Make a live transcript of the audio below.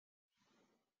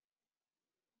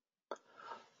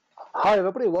Hi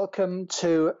everybody, welcome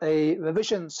to a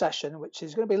revision session which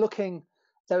is going to be looking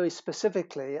very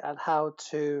specifically at how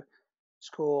to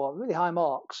score really high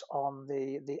marks on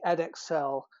the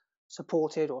Edexcel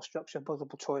supported or structured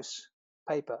multiple choice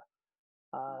paper.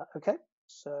 Okay,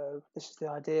 so this is the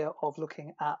idea of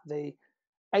looking at the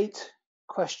 8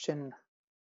 question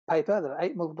paper. There are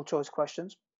 8 multiple choice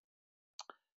questions.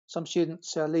 Some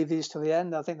students leave these to the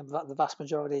end. I think the vast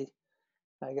majority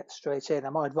get straight in.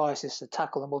 And my advice is to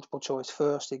tackle the multiple choice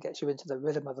first. It gets you into the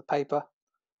rhythm of the paper.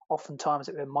 Oftentimes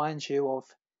it reminds you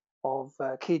of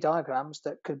key diagrams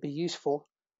that could be useful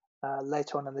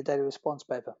later on in the daily response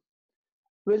paper.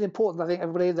 Really important, I think,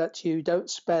 everybody, that you don't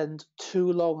spend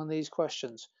too long on these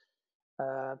questions. There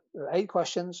are 8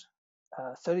 questions,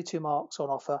 32 marks on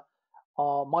offer.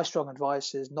 My strong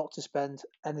advice is not to spend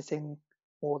anything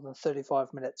more than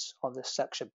 35 minutes on this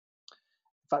section.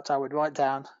 In fact, I would write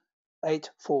down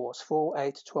 8 fours, 4,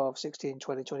 8, 12, 16,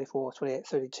 20, 24, 28,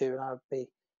 32, and I would be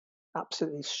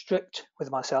absolutely strict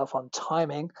with myself on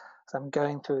timing as I'm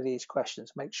going through these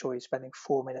questions. Make sure you're spending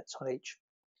 4 minutes on each.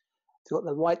 If you've got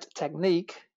the right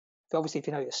technique, obviously if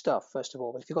you know your stuff, first of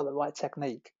all, but if you've got the right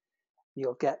technique,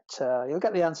 you'll get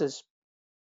the answers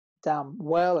down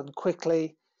well and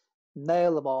quickly,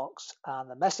 nail the marks, and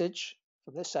the message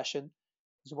from this session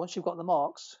is once you've got the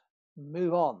marks,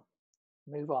 move on,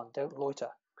 don't loiter.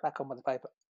 Crack on with the paper.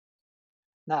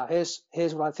 Now, here's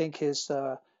what I think is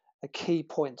a key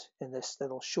point in this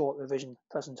little short revision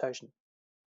presentation.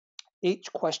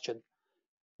 Each question,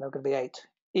 there are going to be 8,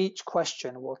 each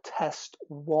question will test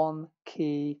one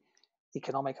key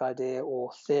economic idea or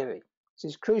theory.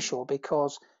 This is crucial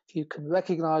because if you can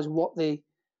recognize what the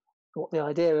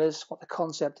idea is, what the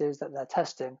concept is that they're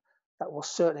testing, that will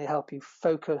certainly help you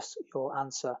focus your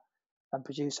answer and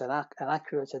produce an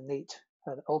accurate and neat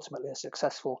and ultimately a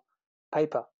successful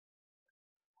paper.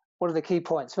 What are the key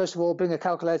points? First of all, bring a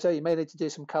calculator. You may need to do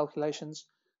some calculations,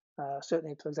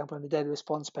 certainly, for example, in the daily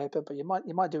response paper, but you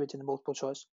might do it in the multiple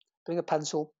choice. Bring a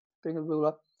pencil, bring a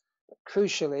ruler, but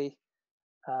crucially,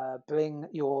 bring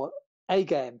your A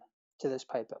game to this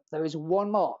paper. There is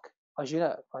 1 mark, as you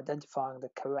know, for identifying the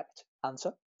correct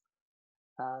answer,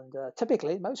 and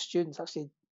typically most students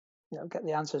actually get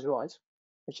the answers right,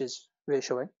 which is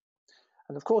reassuring.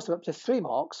 And of course, there are up to 3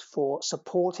 marks for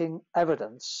supporting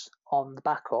evidence on the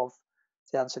back of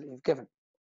the answer that you've given.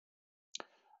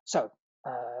 So,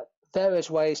 various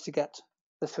ways to get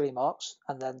the 3 marks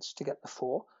and then to get the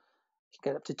 4. You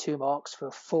can get up to 2 marks for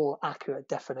a full, accurate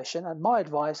definition. And my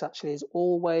advice actually is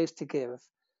always to give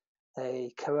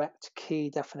a correct key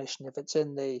definition if it's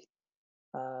in the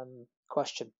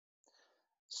question.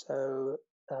 So,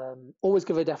 always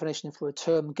give a definition for a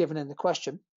term given in the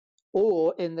question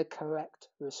or in the correct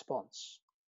response.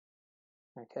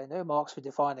 Okay, no marks for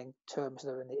defining terms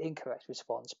that are in the incorrect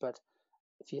response, but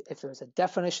if there is a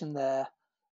definition there,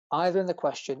 either in the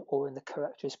question or in the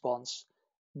correct response,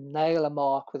 nail a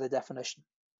mark with a definition.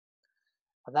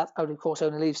 And that, of course,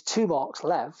 only leaves 2 marks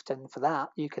left, and for that,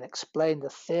 you can explain the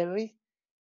theory,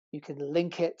 you can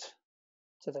link it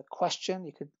to the question,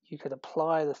 you could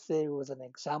apply the theory with an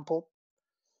example,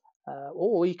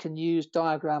 or you can use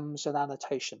diagrams and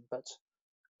annotation, but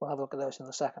we'll have a look at those in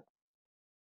a second.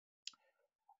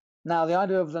 Now, the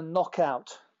idea of the knockout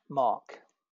mark,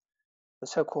 the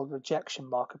so-called rejection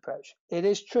mark approach. It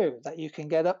is true that you can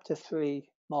get up to 3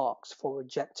 marks for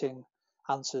rejecting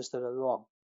answers that are wrong.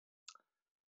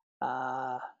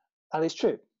 That is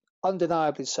true,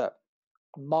 undeniably so.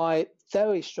 My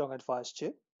very strong advice to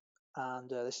you, and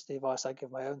this is the advice I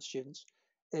give my own students,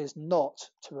 is not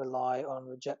to rely on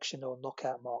rejection or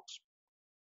knockout marks.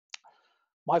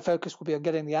 My focus will be on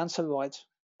getting the answer right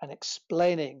and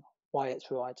explaining why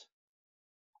it's right,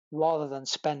 rather than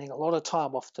spending a lot of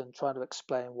time often trying to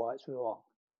explain why it's wrong.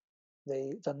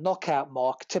 The knockout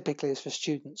mark typically is for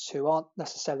students who aren't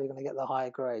necessarily going to get the higher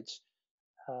grades.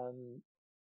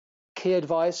 Key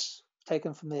advice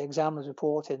taken from the examiner's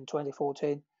report in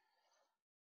 2014.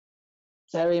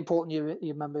 Very important you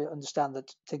remember, understand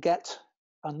that to get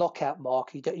a knockout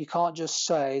mark, you can't just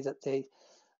say that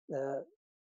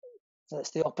that's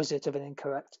the opposite of an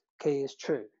incorrect key is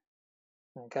true.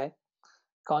 Okay,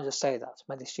 you can't just say that.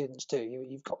 Many students do.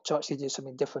 You've got to actually do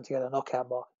something different to get a knockout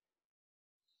mark.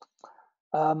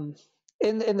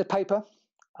 In the paper,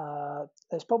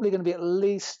 there's probably going to be at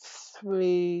least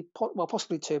 3, well,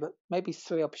 possibly 2, but maybe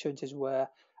 3 opportunities where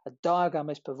a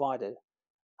diagram is provided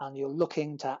and you're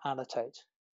looking to annotate.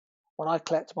 When I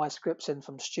collect my scripts in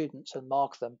from students and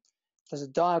mark them, if there's a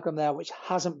diagram there which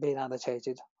hasn't been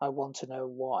annotated, I want to know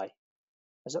why.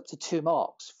 There's up to 2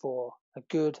 marks for a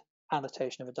good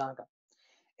annotation of a diagram.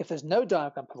 If there's no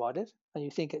diagram provided and you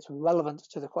think it's relevant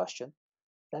to the question,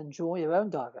 then draw your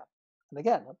own diagram. And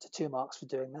again, up to 2 marks for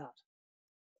doing that.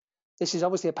 This is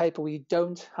obviously a paper where you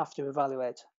don't have to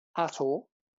evaluate at all.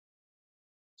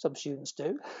 Some students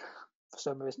do, for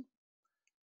some reason.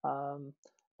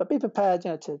 But be prepared,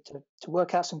 to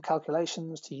work out some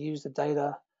calculations, to use the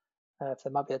data. If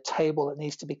there might be a table that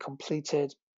needs to be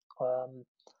completed.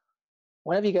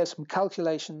 Whenever you get some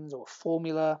calculations or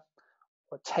formula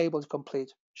or a table to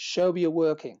complete, show you're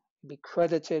working. Be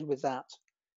credited with that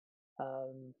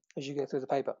as you go through the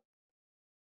paper.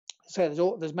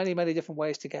 So there's many different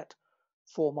ways to get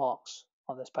 4 marks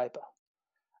on this paper.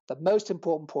 The most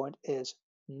important point is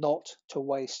not to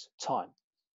waste time.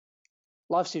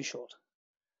 Life's too short.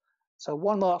 So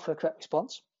 1 mark for a correct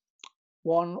response,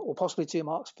 1 or possibly 2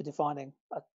 marks for defining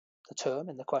the term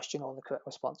in the question or the correct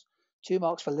response, 2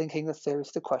 marks for linking the theory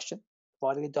to the question,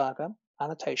 providing a diagram,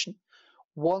 annotation.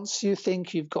 Once you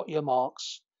think you've got your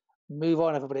marks, move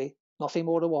on, everybody. Nothing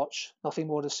more to watch, nothing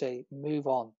more to see. Move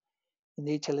on. You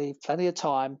need to leave plenty of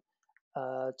time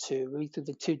to read through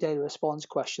the 2 data response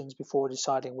questions before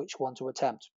deciding which one to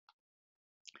attempt.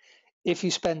 If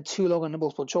you spend too long on a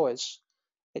multiple choice,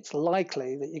 it's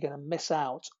likely that you're going to miss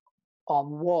out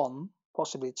on 1,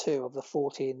 possibly 2 of the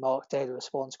 14 mark data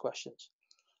response questions.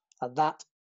 And that,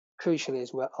 crucially,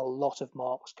 is where a lot of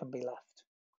marks can be left.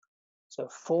 So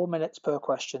 4 minutes per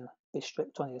question, be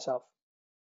strict on yourself.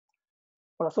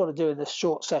 What I thought I'd do in this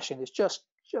short session is just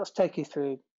take you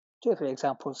through 2 or 3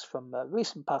 examples from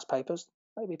recent past papers,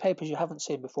 maybe papers you haven't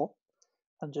seen before,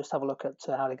 and just have a look at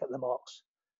how to get the marks.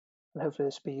 And hopefully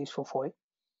this will be useful for you.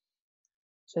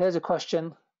 So here's a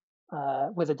question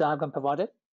with a diagram provided,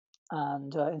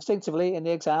 and instinctively in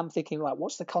the exam thinking, right,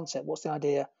 what's the concept, what's the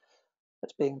idea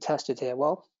that's being tested here?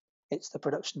 Well, it's the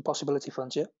production possibility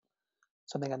frontier,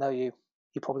 something I know you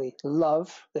probably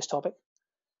love, this topic.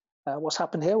 What's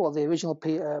happened here? Well, the original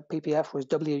PPF was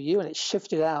WU and it's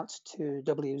shifted out to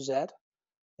WZ.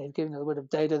 They've given a little bit of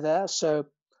data there. So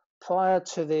prior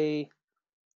to the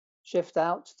shift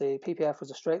out, the PPF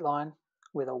was a straight line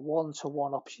with a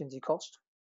 1-to-1 opportunity cost.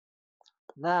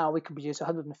 Now we can produce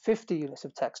 150 units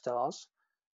of textiles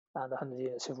and 100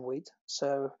 units of wheat.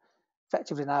 So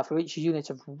effectively now for each unit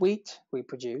of wheat we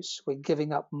produce, we're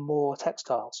giving up more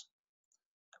textiles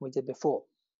than we did before.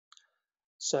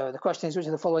 So the question is, which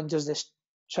of the following does this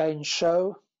change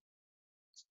show?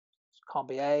 Can't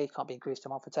be A, can't be increased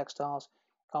demand for textiles,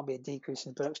 can't be a decrease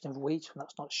in the production of wheat when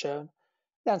that's not shown.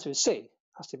 The answer is C. It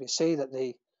has to be C, that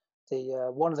the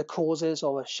one of the causes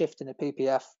of a shift in the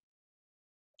PPF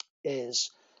is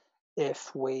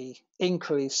if we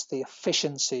increase the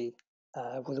efficiency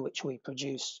with which we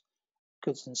produce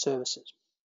goods and services.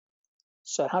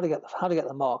 So how to get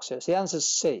the marks here? So the answer is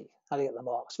C. How to get the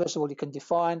marks? First of all, you can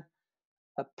define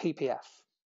a PPF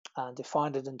and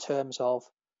define it in terms of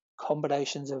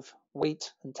combinations of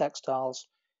wheat and textiles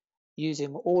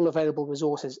using all available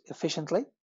resources efficiently.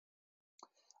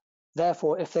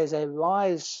 Therefore, if there's a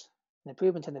rise, an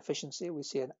improvement in efficiency, we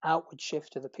see an outward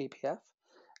shift to the PPF,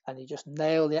 and you just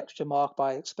nail the extra mark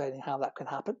by explaining how that can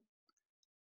happen.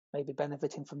 Maybe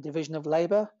benefiting from division of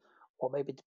labor, or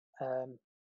maybe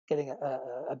getting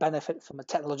a benefit from a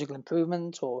technological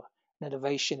improvement or an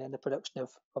innovation in the production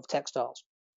of textiles.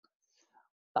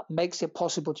 That makes it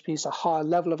possible to produce a higher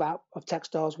level of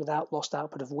textiles without lost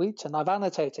output of wheat. And I've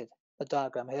annotated the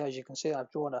diagram here. As you can see,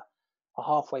 I've drawn a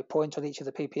halfway point on each of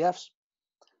the PPFs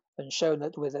and shown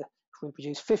that if we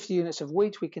produce 50 units of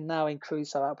wheat, we can now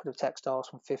increase our output of textiles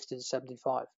from 50 to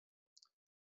 75.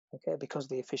 Okay, because of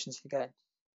the efficiency gain.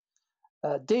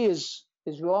 D is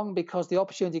wrong because the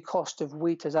opportunity cost of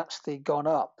wheat has actually gone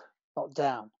up, not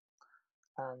down.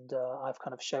 And I've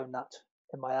kind of shown that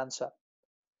in my answer.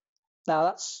 Now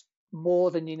that's more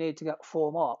than you need to get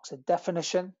 4 marks. A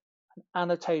definition, an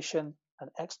annotation, an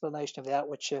explanation of the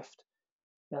outward shift.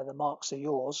 The marks are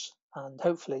yours, and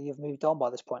hopefully you've moved on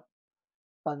by this point.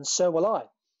 And so will I.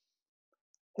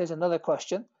 Here's another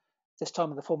question, this time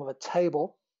in the form of a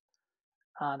table.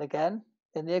 And again,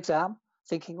 in the exam,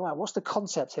 thinking, right, what's the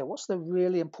concept here? What's the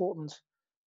really important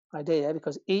idea?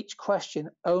 Because each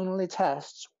question only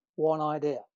tests one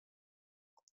idea.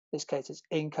 In this case, it's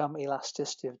income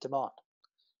elasticity of demand.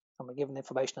 And we're given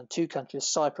information on 2 countries,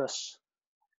 Cyprus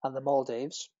and the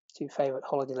Maldives, 2 favorite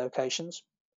holiday locations.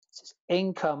 This is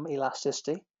income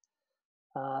elasticity.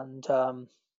 And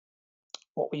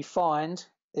what we find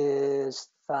is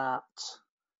that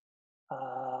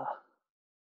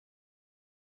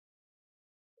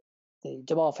the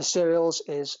demand for cereals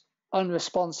is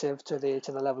unresponsive to the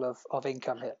level of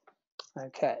income here.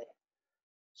 Okay,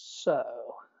 so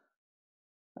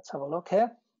let's have a look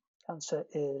here. The answer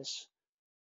is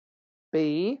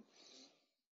B.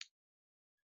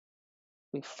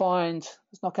 We find,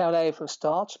 let's knock out A for a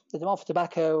start. The demand for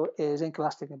tobacco is income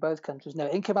elastic in both countries. No,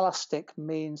 income elastic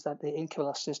means that the income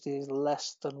elasticity is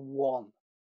less than 1.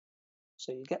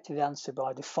 So you get to the answer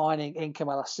by defining income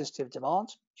elasticity of demand.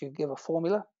 You can give a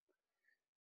formula.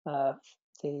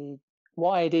 The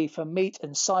YAD for meat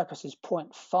and Cyprus is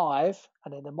 0.5,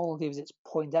 and in the Maldives it's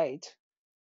 0.8.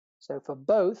 So for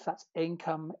both, that's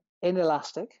income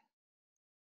inelastic.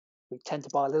 We tend to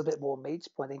buy a little bit more meat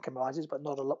when income rises, but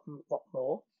not a lot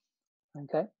more.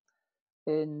 Okay.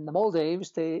 In the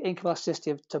Maldives, the income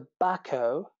elasticity of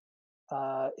tobacco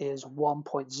is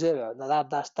 1.0. Now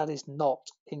that is not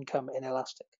income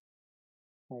inelastic.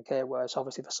 Okay, whereas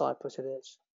obviously for Cyprus it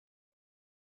is.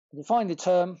 When you find the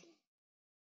term,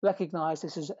 recognize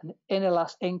this is an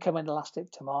income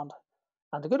inelastic demand.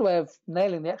 And a good way of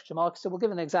nailing the extra mark is, so we'll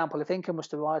give an example. If income was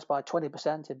to rise by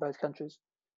 20% in both countries,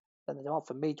 then the demand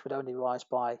for meat would only rise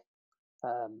by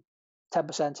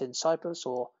 10% in Cyprus,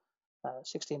 or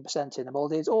 16% in the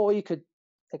Maldives, or you could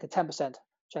take a 10%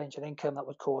 change in income that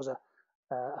would cause a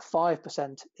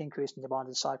 5% increase in demand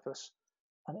in Cyprus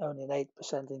and only an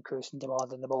 8% increase in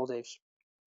demand in the Maldives.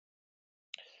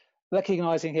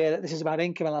 Recognizing here that this is about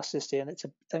income elasticity, and it's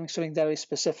something very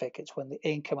specific. It's when the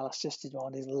income elasticity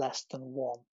demand is less than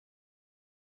 1.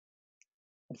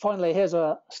 And finally, here's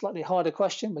a slightly harder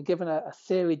question. We're given a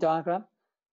theory diagram.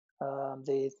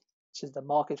 This is the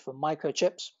market for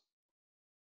microchips.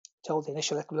 Told the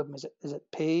initial equilibrium is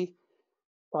at P,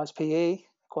 price PE,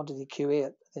 quantity QE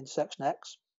at the intersection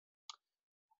X.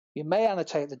 You may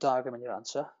annotate the diagram in your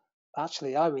answer.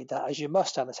 Actually, I read that as you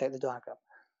must annotate the diagram.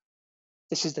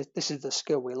 This is the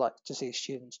skill we like to see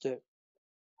students do.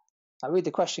 I read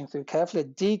the question through carefully. A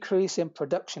decrease in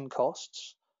production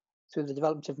costs through the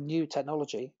development of new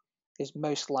technology is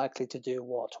most likely to do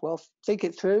what? Well, think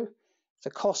it through. If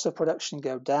the costs of production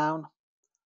go down,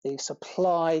 the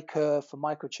supply curve for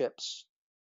microchips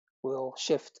will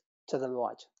shift to the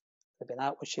right. There'll be an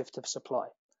outward shift of supply.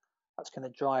 That's going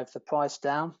to drive the price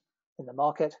down in the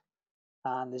market,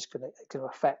 and is going to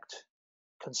affect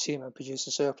consumer and producer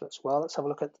surplus. Well, let's have a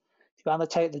look at, if you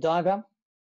annotate the diagram,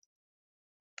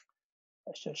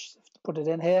 let's just put it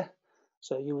in here.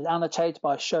 So you would annotate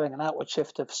by showing an outward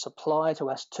shift of supply to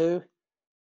S2,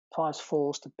 price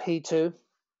falls to P2,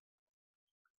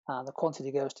 and the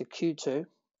quantity goes to Q2. You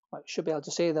should be able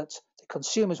to see that the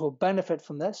consumers will benefit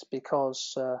from this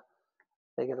because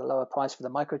they get a lower price for the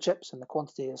microchips and the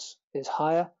quantity is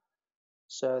higher.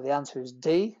 So the answer is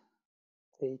D.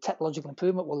 The technological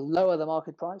improvement will lower the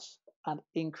market price and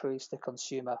increase the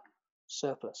consumer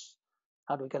surplus.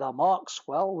 How do we get our marks?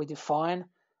 Well, we define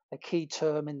a key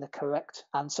term in the correct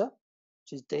answer,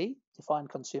 which is D, define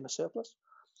consumer surplus.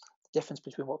 The difference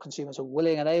between what consumers are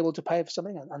willing and able to pay for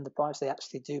something and the price they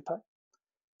actually do pay.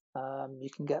 You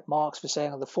can get marks for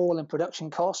saying the fall in production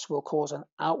costs will cause an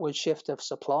outward shift of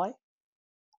supply,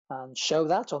 and show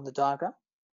that on the diagram.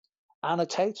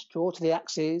 Annotate, draw to the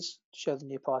axes, show the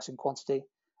new price and quantity,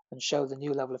 and show the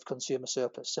new level of consumer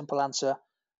surplus. Simple answer,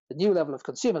 the new level of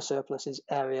consumer surplus is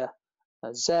area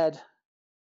Z,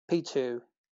 P2,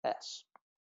 S.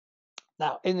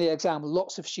 Now, in the exam,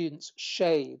 lots of students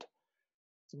shade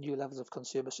the new levels of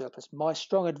consumer surplus. My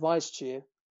strong advice to you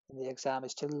in the exam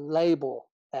is to label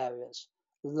areas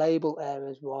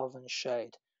rather than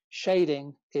shade.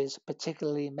 Shading is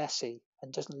particularly messy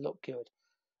and doesn't look good.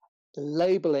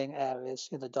 Labeling areas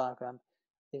in the diagram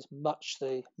is much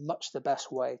the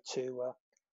best way to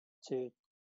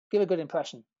give a good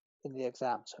impression in the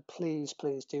exam. So please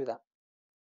do that.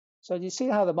 So do you see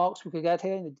how the marks we could get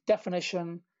here? The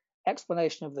definition,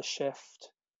 explanation of the shift,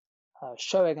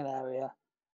 showing an area.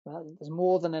 Well, there's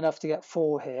more than enough to get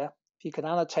 4 here. If you can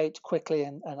annotate quickly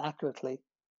and accurately,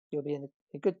 you'll be in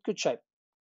a good shape.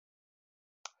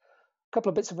 A couple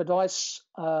of bits of advice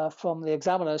from the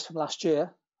examiners from last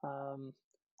year.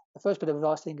 The first bit of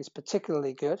advice I think is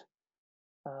particularly good.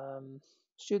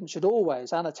 Students should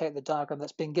always annotate the diagram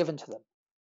that's been given to them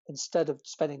instead of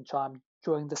spending time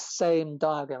drawing the same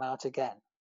diagram out again.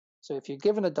 So if you're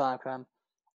given a diagram,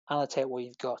 annotate what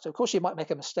you've got. Of course, you might make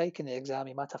a mistake in the exam.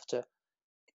 You might have to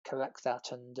correct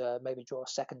that and maybe draw a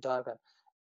second diagram.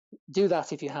 Do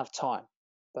that if you have time,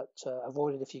 but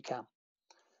avoid it if you can.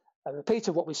 A repeat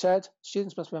of what we said,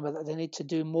 students must remember that they need to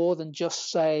do more than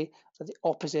just say that the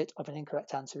opposite of an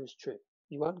incorrect answer is true.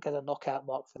 You won't get a knockout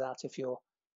mark for that if you're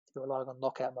relying on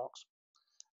knockout marks.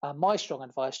 My strong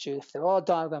advice to you, if there are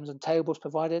diagrams and tables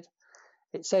provided,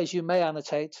 it says you may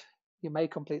annotate, you may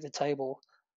complete the table,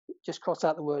 just cross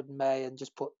out the word may and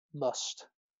just put must,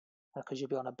 because you'll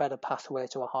be on a better pathway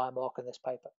to a higher mark in this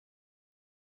paper.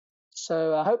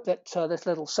 So I hope that this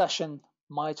little session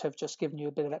might have just given you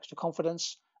a bit of extra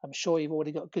confidence. I'm sure you've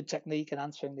already got good technique in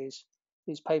answering these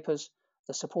papers.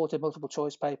 The supported multiple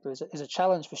choice paper is a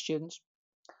challenge for students,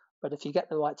 but if you get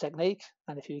the right technique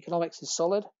and if your economics is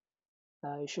solid,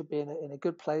 you should be in a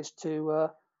good place to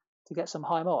get some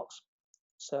high marks.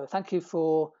 So thank you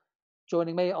for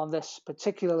joining me on this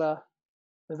particular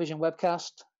revision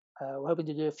webcast. We're hoping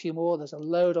to do a few more. There's a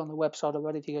load on the website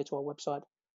already. If you go to our website,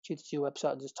 Tutor2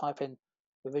 website, and just type in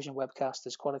revision webcast,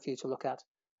 there's quite a few to look at.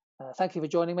 Thank you for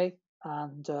joining me,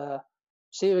 and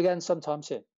see you again sometime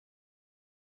soon.